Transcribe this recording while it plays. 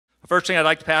First thing I'd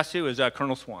like to pass to is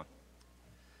Colonel Swan.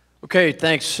 Okay,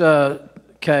 thanks,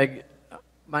 Keg.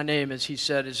 My name, as he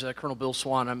said, is Colonel Bill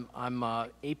Swan. I'm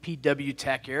APW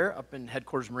TACAIR up in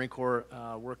Headquarters Marine Corps,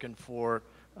 working for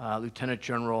Lieutenant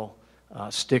General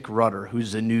Stick Rudder,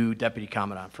 who's the new Deputy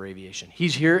Commandant for Aviation.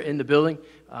 He's here in the building.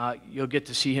 You'll get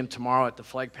to see him tomorrow at the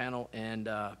flag panel. And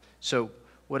so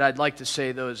what I'd like to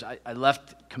say, though, is I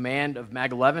left command of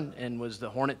MAG 11 and was the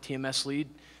Hornet TMS lead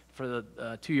for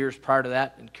the 2 years prior to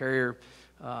that, and carrier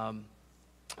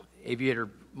aviator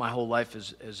my whole life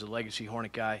as a legacy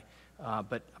Hornet guy.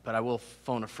 But I will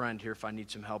phone a friend here if I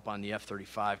need some help on the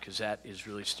F-35, because that is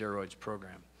really steroids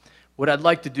program. What I'd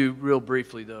like to do real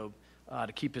briefly, though,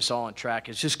 to keep us all on track,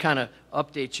 is just kind of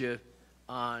update you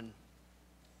on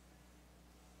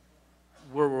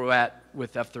where we're at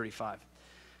with F-35.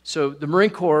 So the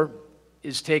Marine Corps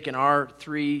is taking our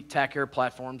 3 TACAIR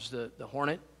platforms, the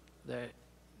Hornet,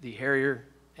 the Harrier,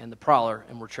 and the Prowler,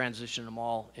 and we're transitioning them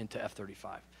all into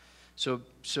F-35.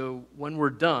 So when we're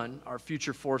done, our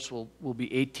future force will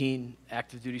be 18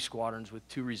 active duty squadrons with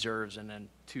 2 reserves and then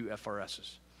 2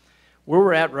 FRSs. Where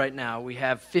we're at right now, we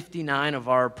have 59 of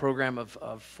our program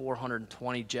of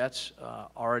 420 jets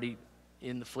already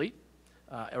in the fleet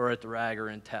or at the RAG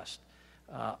or in test.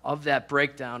 Of that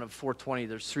breakdown of 420,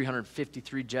 there's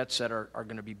 353 jets that are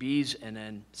going to be Bs and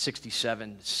then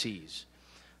 67 Cs.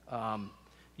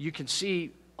 You can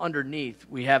see underneath,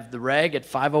 we have the RAG at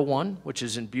 501, which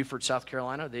is in Beaufort, South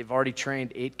Carolina. They've already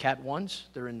trained 8 Cat 1s.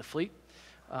 They're in the fleet.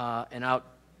 And out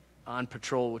on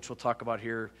patrol, which we'll talk about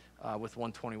here with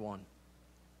 121.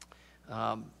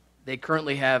 They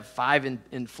currently have 5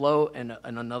 in flow and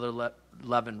another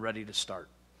 11 ready to start.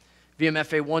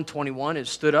 VMFA 121 is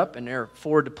stood up, and they're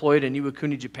forward deployed in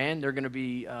Iwakuni, Japan. They're going to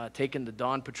be taking the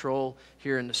dawn patrol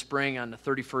here in the spring on the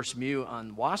 31st MU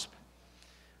on WASP.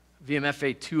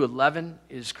 VMFA 211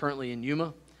 is currently in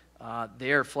Yuma.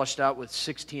 They are flushed out with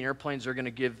 16 airplanes. They're going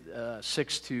to give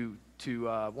 6 to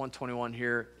 121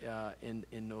 here in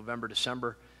November,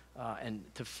 December, and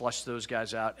to flush those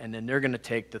guys out. And then they're going to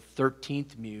take the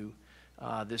 13th MU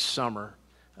this summer,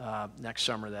 next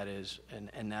summer that is,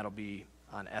 and that'll be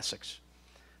on Essex.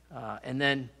 And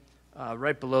then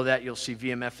right below that, you'll see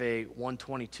VMFA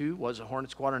 122 was a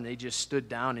Hornet squadron. They just stood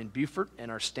down in Beaufort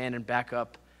and are standing back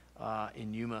up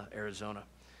in Yuma, Arizona.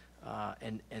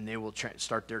 And they will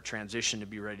start their transition to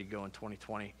be ready to go in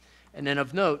 2020. And then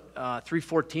of note,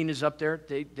 314 is up there.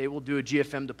 They will do a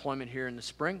GFM deployment here in the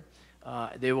spring.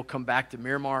 They will come back to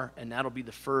Miramar, and that'll be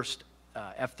the first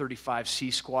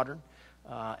F-35C squadron.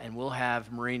 And we'll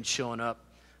have Marines showing up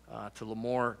to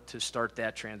Lemoore to start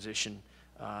that transition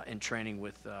and training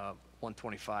with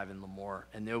 125 in Lemoore.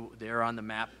 And they're on the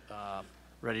map,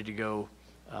 ready to go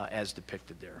as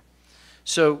depicted there.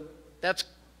 So that's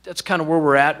kind of where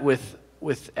we're at with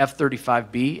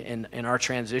F-35B and our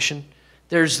transition.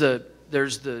 There's the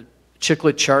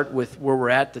chiclet chart with where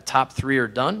we're at. The top 3 are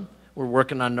done. We're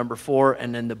working on number 4,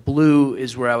 and then the blue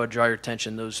is where I would draw your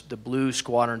attention. The blue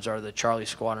squadrons are the Charlie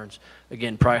squadrons.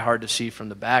 Again, probably hard to see from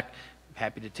the back.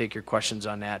 Happy to take your questions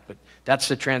on that, but that's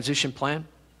the transition plan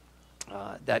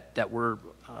that we're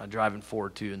driving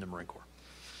forward to in the Marine Corps.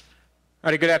 All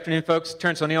right, good afternoon, folks.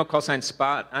 Terrence O'Neill, call sign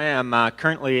Spot. I am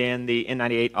currently in the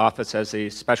N98 office as a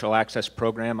Special Access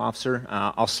Program Officer.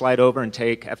 I'll slide over and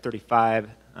take F-35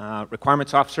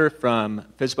 Requirements Officer from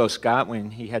Fisbo Scott when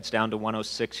he heads down to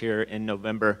 106 here in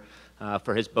November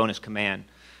for his bonus command.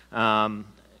 Kind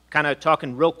of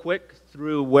talking real quick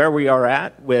through where we are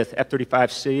at with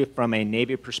F-35C from a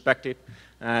Navy perspective.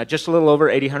 Just a little over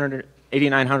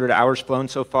 8,900 hours flown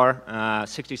so far,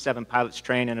 67 pilots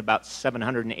trained, and about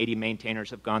 780 maintainers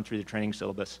have gone through the training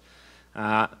syllabus.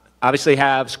 Obviously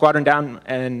have squadron down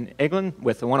in England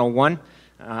with the 101.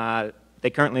 They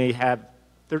currently have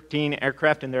 13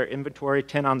 aircraft in their inventory,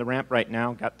 10 on the ramp right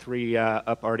now, got 3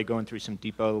 up already going through some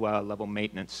depot level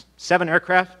maintenance. 7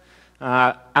 aircraft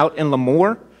out in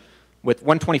Lemoore with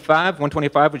 125.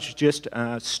 125 which just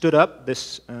stood up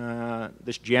this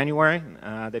January.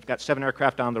 They've got 7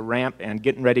 aircraft on the ramp and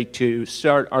getting ready to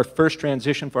start our first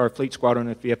transition for our fleet squadron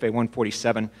at VFA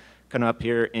 147 coming up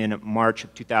here in March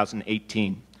of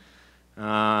 2018.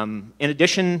 In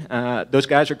addition, those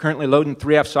guys are currently loading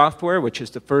 3F software, which is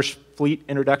the first fleet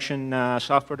introduction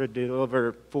software to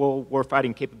deliver full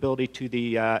warfighting capability to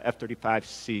the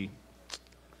F-35C.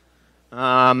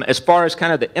 As far as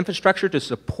kind of the infrastructure to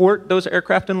support those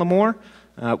aircraft in Lemoore,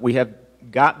 we have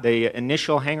got the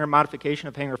initial hangar modification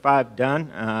of Hangar 5 done.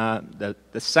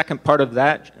 The second part of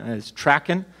that is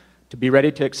tracking to be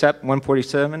ready to accept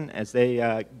 147 as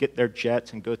they get their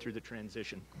jets and go through the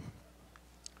transition.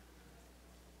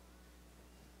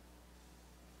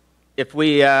 If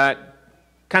we kind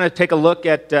kind of take a look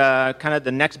at kind of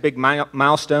the next big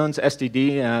milestones,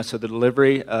 SDD, so the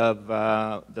delivery of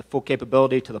the full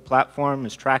capability to the platform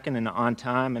is tracking and on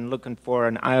time, and looking for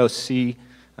an IOC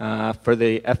for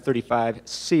the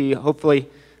F-35C, hopefully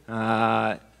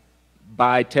by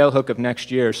tailhook of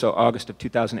next year, so August of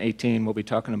 2018, we'll be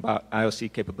talking about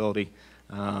IOC capability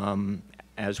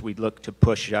as we look to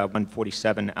push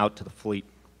 147 out to the fleet.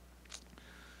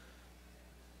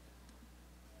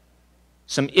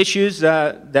 Some issues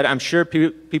that I'm sure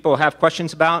people have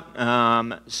questions about.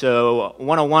 So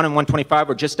 101 and 125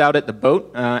 were just out at the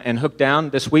boat and hooked down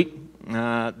this week.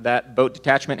 That boat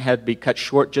detachment had to be cut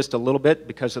short just a little bit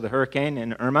because of the hurricane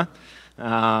and Irma.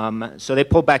 So they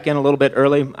pulled back in a little bit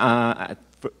early.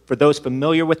 For those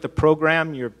familiar with the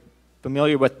program, you're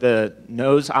familiar with the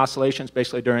nose oscillations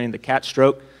basically during the cat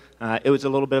stroke. It was a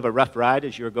little bit of a rough ride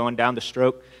as you were going down the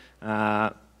stroke.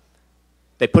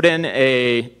 They put in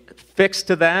a fix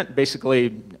to that,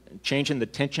 basically changing the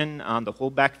tension on the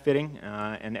holdback fitting,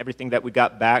 and everything that we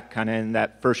got back kind of in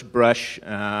that first brush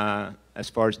as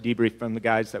far as debrief from the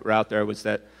guys that were out there was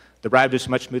that the ride was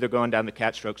much smoother going down the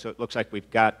cat stroke, so it looks like we've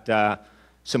got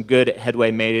some good headway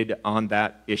made on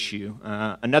that issue.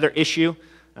 Another issue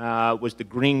was the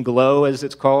green glow, as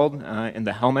it's called, in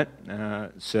the helmet.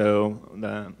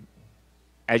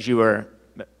 As you were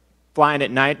flying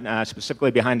at night, specifically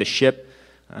behind the ship,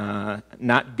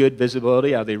 not good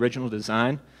visibility out of the original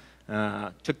design.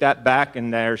 Took that back,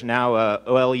 and there's now a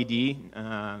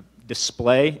OLED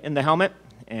display in the helmet,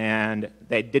 and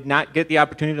they did not get the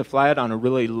opportunity to fly it on a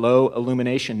really low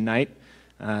illumination night.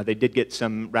 They did get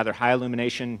some rather high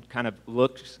illumination kind of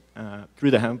looks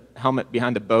through the helmet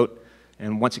behind the boat,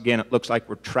 and once again, it looks like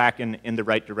we're tracking in the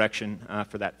right direction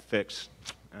for that fix.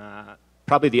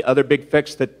 Probably the other big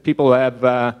fix that people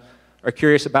are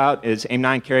curious about is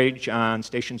AIM-9 carriage on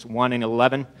stations 1 and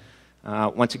 11.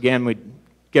 Once again, we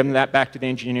give them that back to the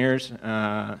engineers,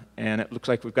 and it looks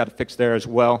like we've got a fix there as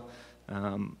well.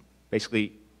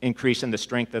 Basically increasing the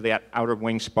strength of that outer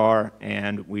wing spar,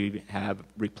 and we have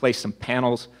replaced some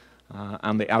panels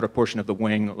on the outer portion of the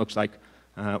wing. It looks like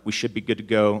we should be good to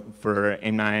go for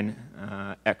AIM-9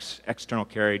 external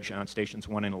carriage on stations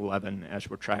 1 and 11 as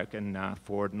we're tracking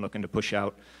forward and looking to push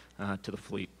out to the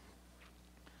fleet.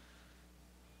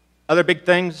 Other big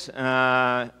things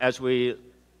as we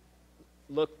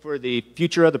look for the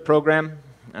future of the program,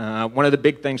 one of the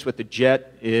big things with the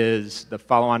jet is the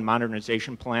follow-on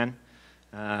modernization plan.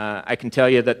 I can tell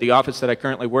you that the office that I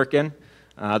currently work in,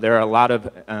 there are a lot of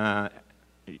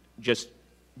just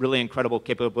really incredible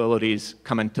capabilities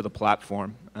coming to the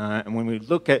platform. And when we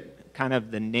look at kind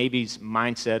of the Navy's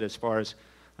mindset as far as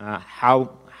how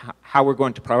we're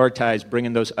going to prioritize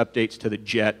bringing those updates to the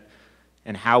jet,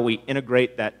 and how we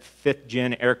integrate that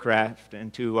 5th-gen aircraft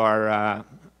into our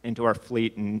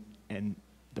fleet and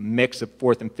the mix of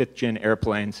 4th and 5th-gen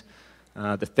airplanes.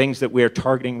 The things that we are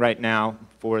targeting right now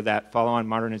for that follow-on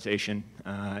modernization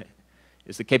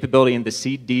is the capability in the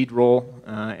SEAD role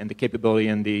and the capability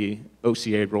in the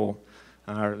OCA role,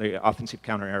 or the offensive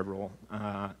counter-air role,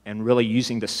 and really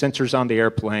using the sensors on the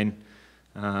airplane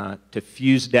to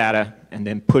fuse data and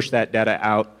then push that data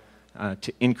out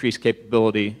to increase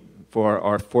capability for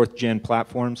our 4th-gen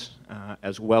platforms,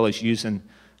 as well as using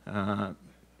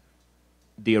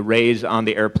the arrays on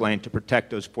the airplane to protect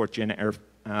those 4th-gen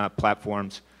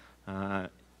platforms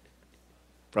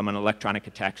from an electronic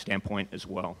attack standpoint as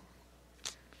well.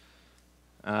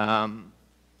 And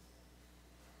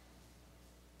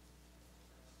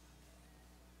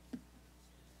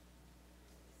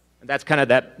that's kind of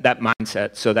that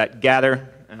mindset. So that gather,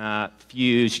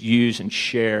 fuse, use, and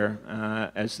share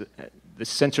as the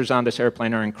sensors on this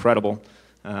airplane are incredible,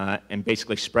 and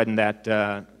basically spreading that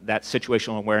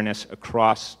situational awareness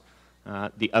across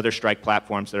the other strike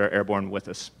platforms that are airborne with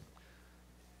us.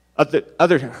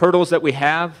 Other hurdles that we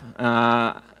have,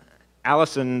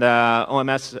 Alice and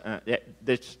OMS,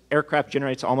 this aircraft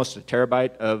generates almost a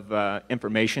terabyte of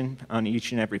information on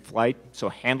each and every flight, so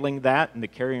handling that in the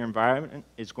carrier environment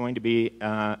is going to be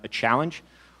a challenge.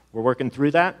 We're working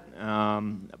through that,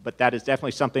 but that is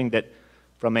definitely something that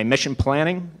from a mission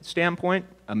planning standpoint,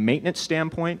 a maintenance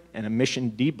standpoint, and a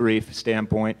mission debrief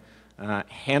standpoint,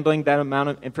 handling that amount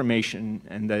of information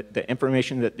and the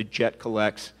information that the jet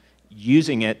collects,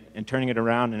 using it and turning it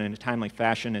around in a timely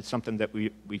fashion is something that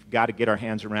we've got to get our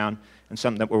hands around, and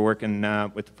something that we're working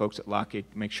with the folks at Lockheed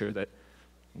to make sure that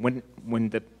when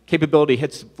the capability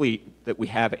hits the fleet, that we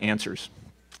have answers.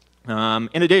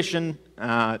 In addition,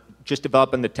 just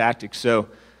developing the tactics. So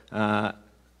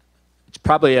it's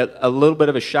probably a little bit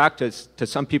of a shock to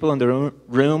some people in the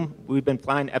room. We've been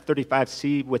flying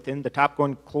F-35C within the Top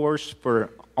Gun course for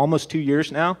almost 2 years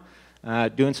now.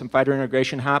 doing some fighter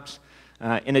integration hops.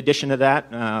 In addition to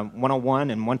that,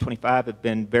 101 and 125 have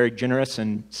been very generous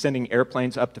in sending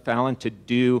airplanes up to Fallon to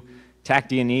do TAC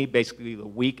D&E basically the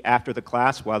week after the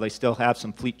class while they still have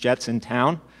some fleet jets in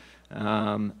town.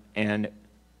 And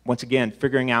once again,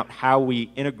 figuring out how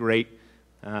we integrate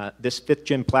this 5th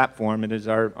gen platform. It is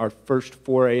our first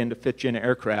foray into 5th gen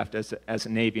aircraft as a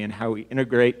Navy, and how we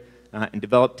integrate and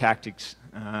develop tactics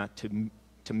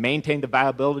to maintain the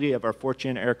viability of our 4th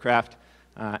gen aircraft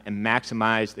and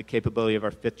maximize the capability of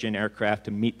our 5th gen aircraft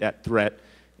to meet that threat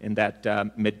in that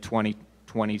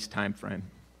mid-2020s time frame.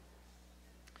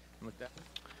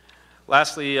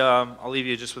 Lastly, I'll leave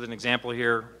you just with an example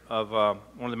here of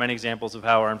one of the many examples of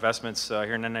how our investments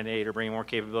here in 998 are bringing more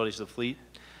capabilities to the fleet.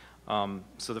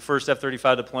 So the first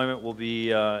F-35 deployment will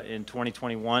be in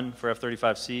 2021 for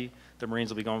F-35C. The Marines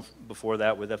will be going before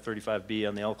that with F-35B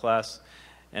on the L class.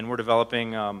 And we're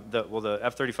developing, the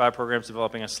F-35 program is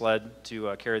developing a sled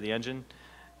to carry the engine.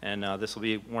 And this will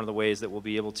be one of the ways that we'll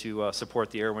be able to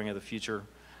support the air wing of the future.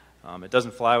 It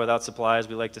doesn't fly without supply, as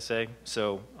we like to say.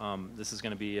 So this is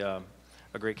going to be a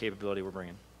great capability we're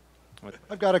bringing.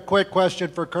 I've got a quick question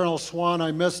for Colonel Swan.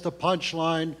 I missed the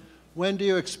punchline. When do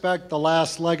you expect the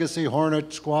last Legacy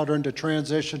Hornet squadron to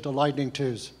transition to Lightning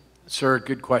IIs? Sir,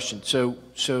 good question. So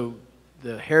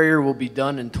the Harrier will be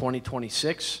done in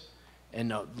 2026,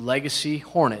 and the Legacy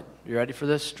Hornet, you ready for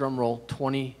this? Drum roll,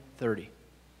 2030.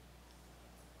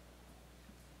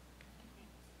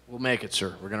 We'll make it,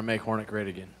 sir. We're going to make Hornet great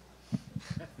again.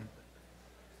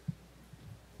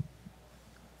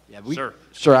 Yeah,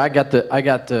 sir, I got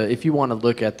the. If you want to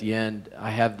look at the end,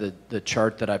 I have the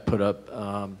chart that I put up,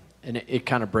 and it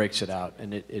kind of breaks it out,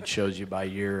 and it shows you by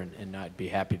year, and I'd be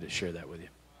happy to share that with you.